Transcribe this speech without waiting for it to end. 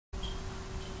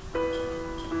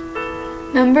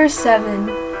Number 7.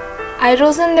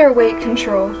 Idols and their weight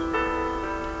control.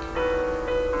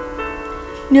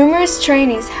 Numerous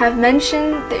trainees have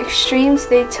mentioned the extremes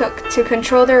they took to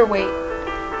control their weight.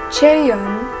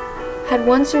 Chaeyoung had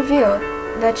once revealed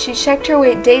that she checked her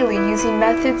weight daily using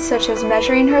methods such as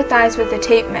measuring her thighs with a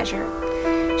tape measure.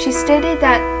 She stated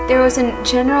that there was a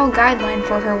general guideline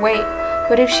for her weight,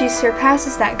 but if she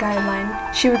surpasses that guideline,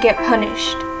 she would get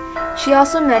punished. She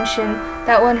also mentioned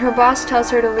that when her boss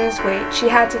tells her to lose weight, she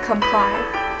had to comply.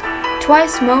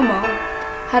 Twice Momo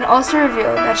had also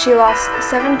revealed that she lost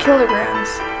 7 kilograms,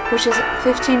 which is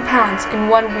 15 pounds, in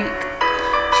 1 week.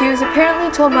 She was apparently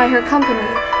told by her company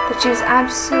that she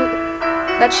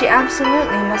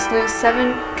absolutely must lose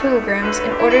 7 kilograms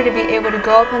in order to be able to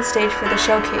go up on stage for the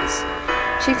showcase.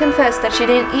 She confessed that she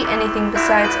didn't eat anything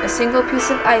besides a single piece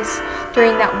of ice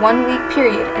during that 1 week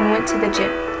period and went to the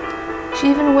gym. She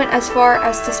even went as far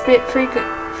as to spit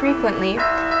frequently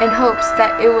in hopes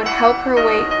that it would help her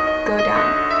weight go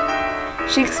down.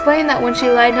 She explained that when she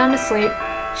lied down to sleep,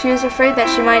 she was afraid that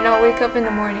she might not wake up in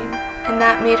the morning, and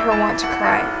that made her want to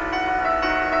cry.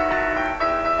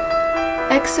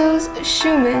 EXO's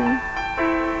Xiumin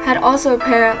had also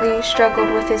apparently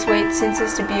struggled with his weight since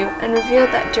his debut and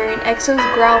revealed that during EXO's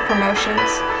Growl promotions,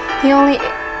 he only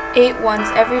ate once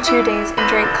every 2 days and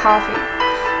drank coffee.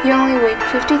 He only weighed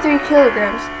 53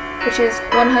 kilograms, which is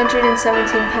 117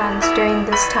 pounds during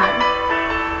this time.